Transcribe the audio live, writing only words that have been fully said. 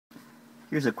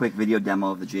Here's a quick video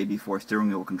demo of the JB4 steering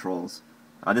wheel controls.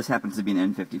 This happens to be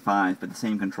an N55, but the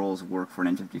same controls work for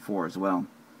an N54 as well.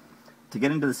 To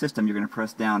get into the system, you're going to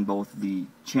press down both the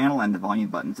channel and the volume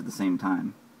buttons at the same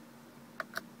time.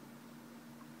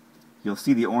 You'll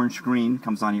see the orange screen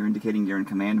comes on here indicating you're in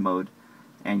command mode,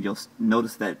 and you'll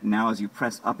notice that now as you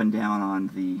press up and down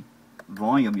on the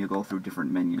volume, you'll go through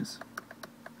different menus.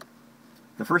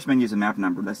 The first menu is a map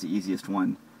number. That's the easiest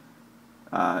one.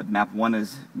 Map 1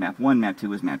 is map 1, map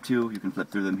 2 is map 2. You can flip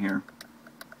through them here.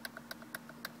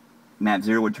 Map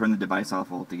 0 would turn the device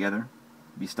off altogether.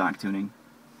 Be stock tuning.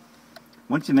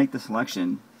 Once you make the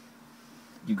selection,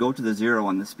 you go to the 0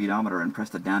 on the speedometer and press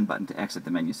the down button to exit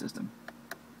the menu system.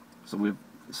 So we've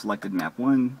selected map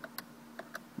 1,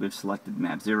 we've selected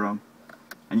map 0,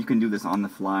 and you can do this on the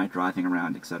fly, driving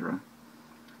around, etc.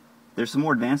 There's some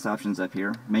more advanced options up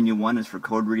here. Menu 1 is for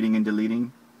code reading and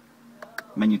deleting.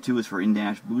 Menu 2 is for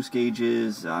in-dash boost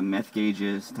gauges, meth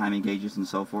gauges, timing gauges, and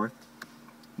so forth.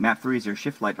 Map 3 is your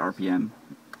shift light RPM.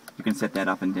 You can set that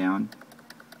up and down.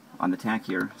 On the tach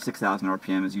here, 6,000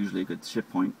 RPM is usually a good shift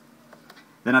point.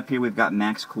 Then up here we've got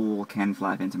max, cool, can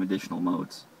flap, and some additional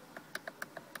modes.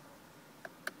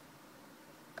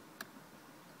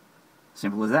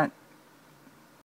 Simple as that.